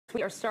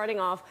We are starting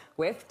off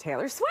with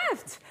Taylor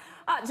Swift.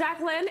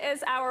 Jacqueline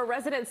is our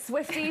resident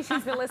Swiftie.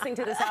 She's been listening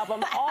to this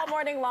album all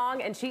morning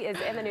long, and she is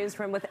in the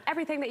newsroom with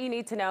everything that you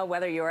need to know,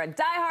 whether you're a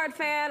diehard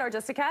fan or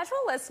just a casual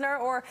listener,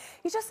 or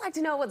you just like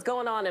to know what's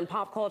going on in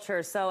pop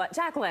culture. So,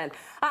 Jacqueline,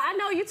 I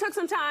know you took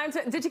some time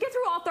to... Did you get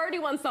through all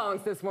 31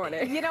 songs this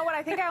morning? You know what?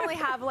 I think I only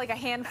have like a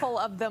handful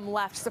of them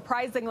left.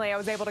 Surprisingly, I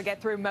was able to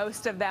get through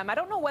most of them. I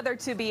don't know whether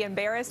to be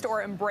embarrassed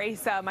or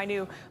embrace my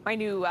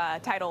new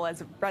title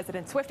as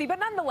resident Swiftie, but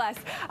nonetheless,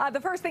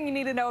 the first thing you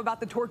need to know about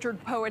the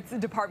Tortured Poets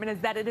Department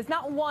is that it is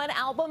not one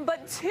album,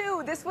 but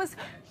two. This was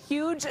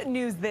huge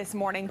news this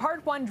morning.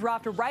 Part 1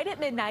 dropped right at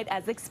midnight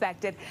as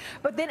expected,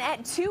 but then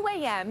at 2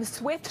 a.m.,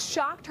 Swift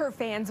shocked her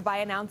fans by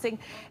announcing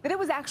that it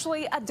was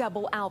actually a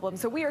double album.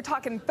 So we are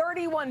talking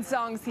 31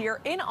 songs here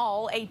in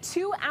all, a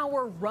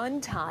 2-hour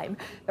runtime.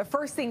 The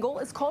first single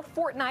is called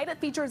Fortnite. It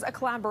features a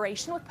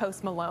collaboration with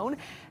Post Malone.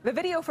 The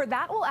video for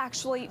that will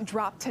actually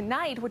drop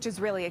tonight, which is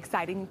really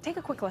exciting. Take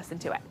a quick listen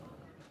to it.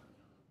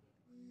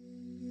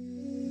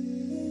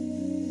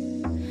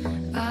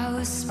 I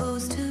was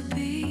supposed to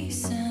be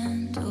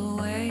sent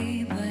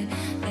away,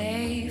 but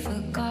they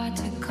forgot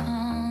to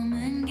come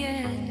and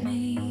get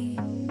me.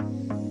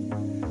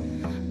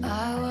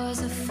 I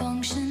was a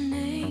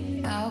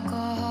functioning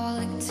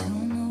alcoholic till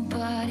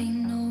nobody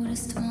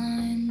noticed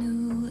my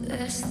new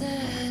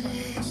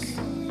aesthetic.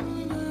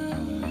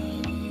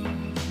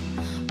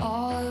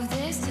 All of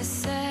this to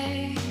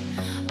say,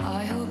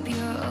 I hope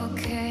you're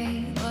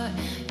okay, but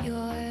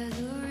you're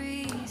the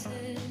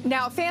reason.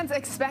 Now, fans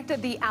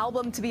expected the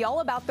album to be all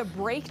about the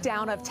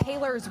breakdown of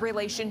Taylor's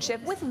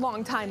relationship with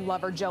longtime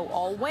lover Joe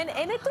Alwyn,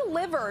 and it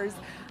delivers.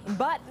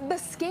 But the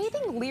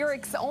scathing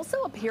lyrics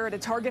also appear to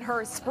target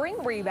her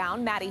spring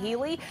rebound, Maddie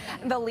Healy,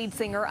 the lead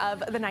singer of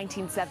the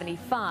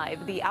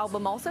 1975. The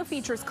album also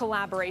features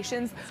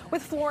collaborations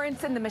with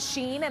Florence and the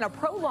Machine and a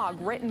prologue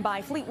written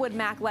by Fleetwood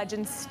Mac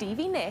legend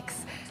Stevie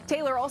Nicks.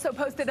 Taylor also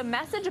posted a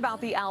message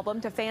about the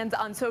album to fans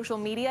on social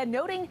media,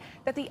 noting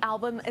that the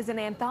album is an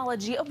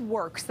anthology of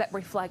works that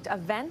reflect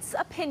events,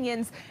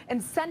 opinions,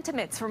 and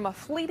sentiments from a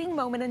fleeting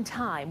moment in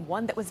time,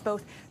 one that was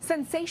both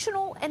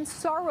sensational and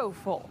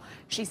sorrowful.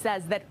 She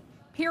says that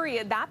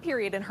that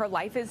period in her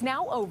life is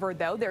now over,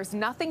 though. There's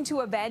nothing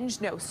to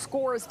avenge, no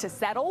scores to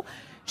settle.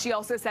 She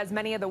also says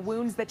many of the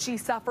wounds that she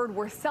suffered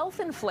were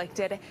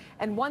self-inflicted,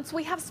 and once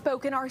we have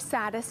spoken our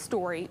saddest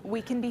story,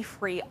 we can be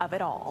free of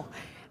it all.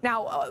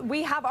 Now,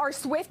 we have our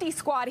Swiftie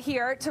squad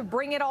here to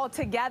bring it all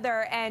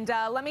together, and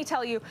let me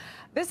tell you,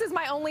 this is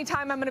my only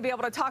time I'm going to be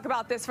able to talk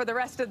about this for the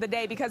rest of the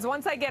day, because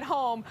once I get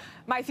home,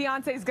 my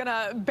fiance is going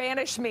to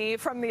banish me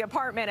from the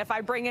apartment if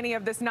I bring any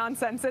of this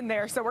nonsense in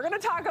there. So we're going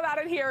to talk about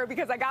it here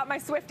because I got my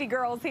Swiftie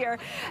girls here,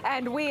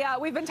 and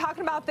we've been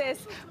talking about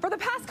this for the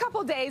past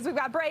couple days. We've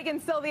got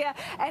Bregan, Sylvia,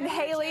 and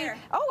Healy.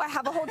 Oh, I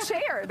have a whole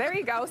chair. There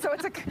you go. So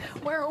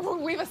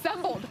we've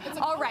assembled.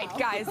 All right,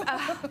 guys,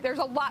 there's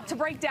a lot to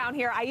break down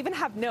here. I even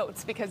have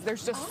notes because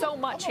there's just so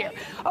much here.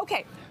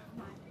 Okay,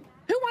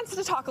 who wants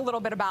to talk a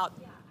little bit about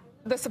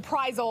the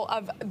surprisal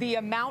of the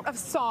amount of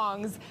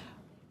songs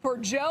for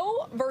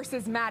Joe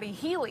versus Maddie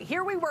Healy?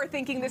 Here we were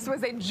thinking this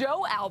was a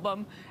Joe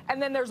album,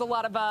 and then there's a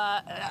lot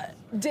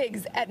of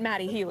digs at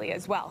Maddie Healy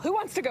as well. Who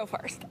wants to go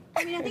first?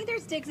 I mean, I think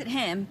there's digs at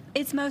him.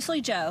 It's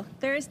mostly Joe.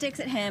 There is digs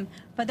at him,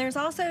 but there's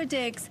also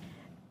digs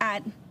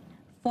at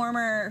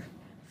former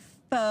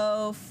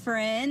faux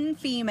friend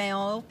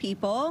female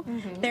people.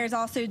 Mm-hmm. There's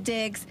also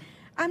digs.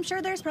 I'm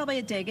sure there's probably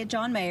a dig at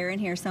John Mayer in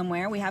here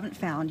somewhere we haven't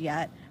found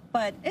yet,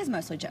 but it's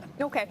mostly Joe.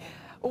 Okay.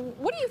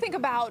 What do you think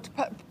about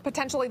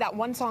potentially that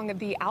one song,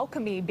 The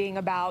Alchemy, being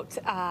about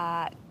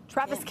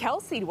Travis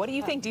Kelce? What do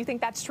you think? Do you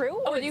think that's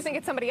true, or do you think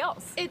it's somebody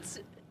else? It's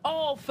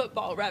all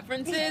football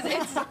references.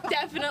 It's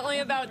definitely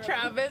about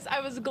Travis. I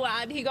was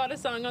glad he got a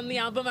song on the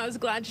album. I was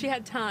glad she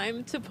had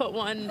time to put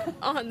one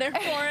on there for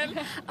him.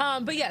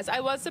 But yes, I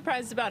was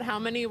surprised about how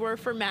many were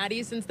for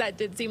Maddie, since that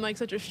did seem like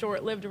such a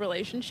short-lived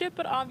relationship,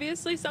 but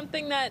obviously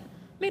something that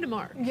made a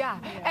mark. Yeah,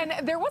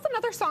 and there was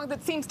another song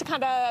that seems to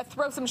kind of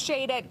throw some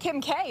shade at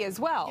Kim K as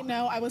well. You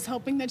know, I was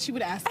hoping that she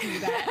would ask me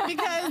that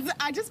because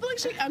I just feel like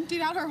she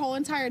emptied out her whole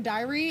entire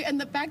diary, and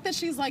the fact that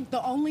she's like,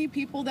 the only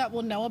people that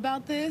will know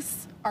about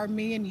this are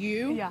me and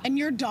you, and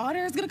your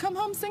daughter is gonna come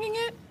home singing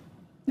it?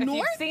 If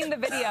you've seen the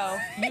video,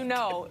 you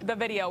know the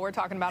video we're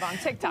talking about on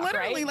TikTok,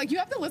 Literally, right? like, you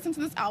have to listen to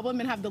this album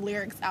and have the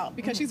lyrics out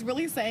because she's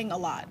really saying a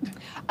lot.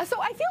 So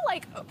I feel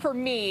like, for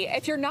me,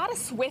 if you're not a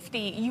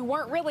Swiftie, you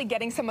weren't really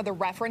getting some of the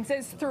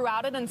references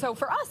throughout it, and so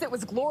for us, it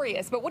was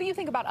glorious. But what do you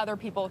think about other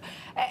people,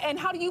 and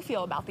how do you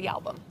feel about the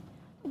album?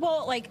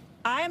 Well, like,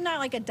 I am not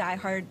like a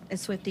diehard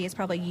Swiftie. It's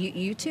probably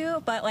you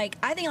two, but like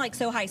I think like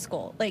high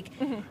school. Like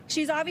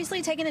she's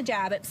obviously taking a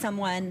jab at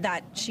someone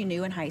that she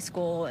knew in high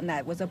school and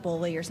that was a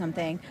bully or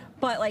something.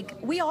 But like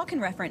we all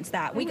can reference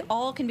that. We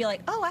all can be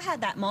like, oh, I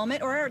had that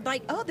moment, or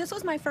like, oh, this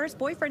was my first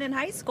boyfriend in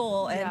high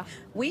school, and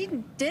we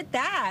did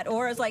that.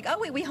 Or it's like, oh,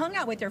 we hung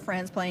out with your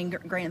friends playing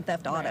Grand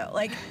Theft Auto.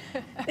 Like,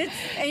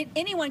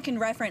 anyone can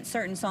reference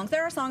certain songs.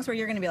 There are songs where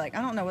you're going to be like,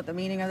 I don't know what the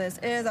meaning of this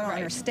is. I don't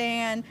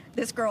understand.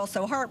 This girl's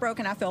so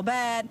heartbroken. I feel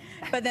bad.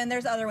 But then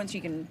there's other ones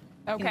you can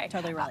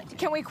totally relate to.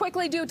 Can we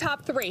quickly do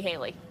top 3,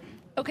 Haley?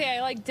 Okay,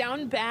 I like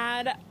Down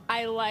Bad,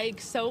 I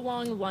like So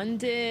Long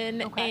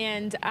London,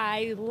 and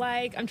I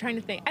like, I'm trying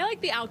to think, I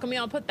like The Alchemy.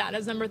 I'll put that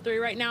as number 3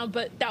 right now,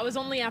 but that was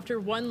only after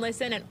one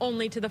listen and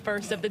only to the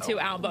first of the 2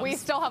 albums. We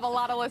still have a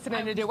lot of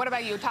listening to do. What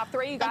about you? Top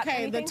 3? You got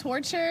anything? The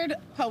Tortured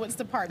Poets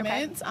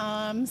Department,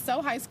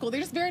 So High School.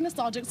 They're just very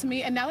nostalgic to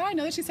me. And now that I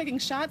know that she's taking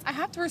shots, I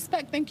have to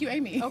respect. Thank you,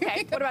 Amy.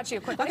 Okay, what about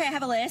you? Quickly. Okay, I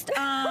have a list.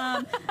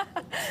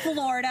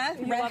 Florida,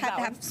 love have that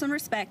to one. have some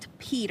respect.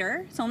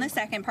 Peter, it's on the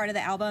second part of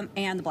the album,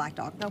 and The Black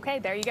Dog. Okay,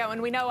 there you go.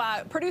 And we know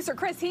producer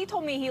Chris, he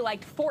told me he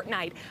liked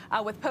Fortnite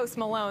with Post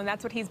Malone.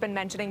 That's what he's been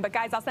mentioning. But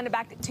guys, I'll send it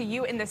back to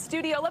you in the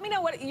studio. Let me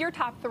know what your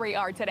top 3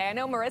 are today. I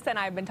know Marissa and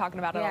I have been talking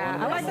about it a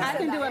little bit. I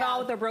can do it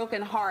all with a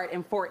broken heart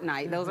and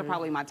Fortnite. Those are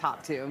probably my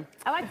top 2.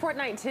 I like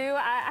Fortnite too.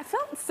 I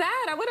felt sad.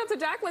 I went up to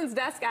Jacqueline's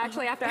desk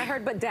actually after I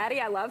heard "But Daddy,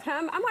 I Love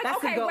Him." I'm like,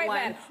 That's a okay, good wait a one.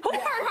 minute. Who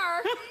hurt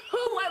her?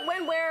 Who, what,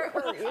 when, where,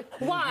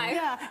 why?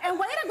 Yeah, and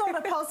way to go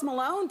to Post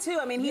Malone too.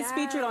 I mean, he's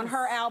featured on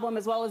her album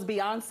as well as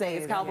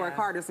Beyonce's Cowboy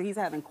Carter, so he's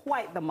having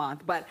quite the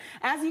month. But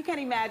as you can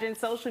imagine,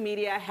 social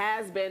media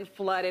has been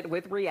flooded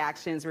with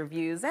reactions,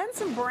 reviews, and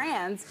some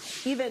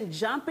brands even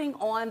jumping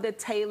on the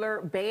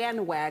Taylor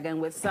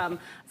bandwagon with some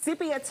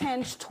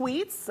sepia-tinged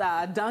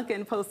tweets.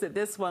 Duncan posted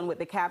this one with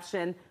the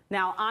caption,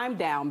 "Now I'm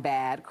down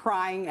bad,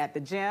 crying at the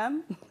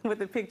gym,"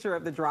 with a picture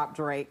of the drop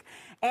Drake.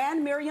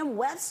 And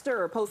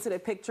Merriam-Webster posted a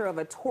picture of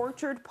a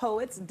tortured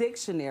poet's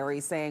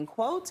dictionary saying,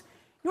 quote,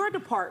 "Your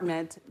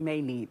department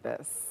may need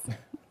this."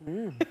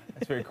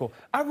 That's very cool.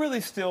 I really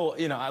still,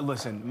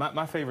 listen,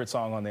 my favorite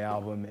song on the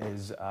album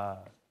is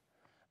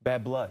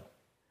Bad Blood.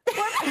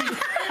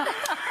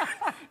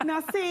 Now,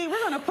 see,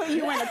 we're going to put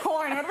you in the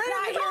corner. You're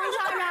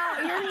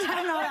in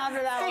timeout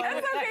after that one.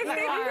 It's okay,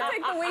 Steve. You can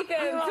take the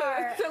weekend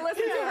to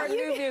listen to her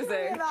new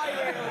music.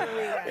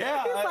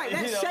 Yeah. It's like,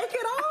 shake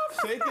it off.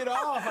 Shake it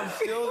off. I'm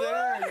still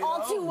there.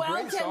 All Too Well,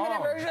 Great 10-minute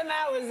song. version.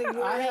 That was a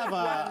great.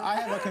 I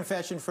have a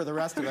confession for the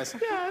rest of us.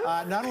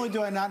 Not only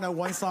do I not know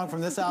one song from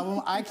this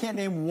album, I can't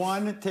name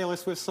one Taylor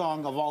Swift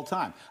song of all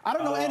time. I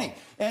don't know any.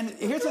 And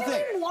here's the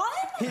thing.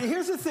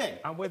 Here's the thing.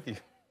 I'm with you.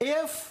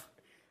 If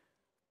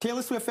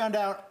Taylor Swift found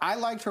out I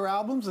liked her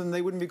albums, then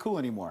they wouldn't be cool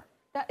anymore.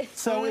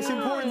 So it's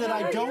important that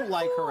I don't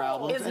like her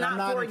albums. It's and I'm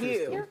not not for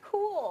interested. you. You're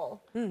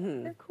cool.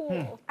 You're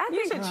cool.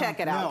 You should check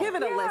it out. No. Give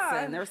it a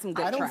listen. There's some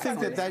good I don't tracks.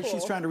 think that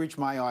she's trying to reach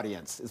my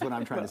audience, is what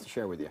I'm trying to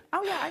share with you.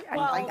 Oh, yeah,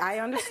 I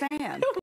understand.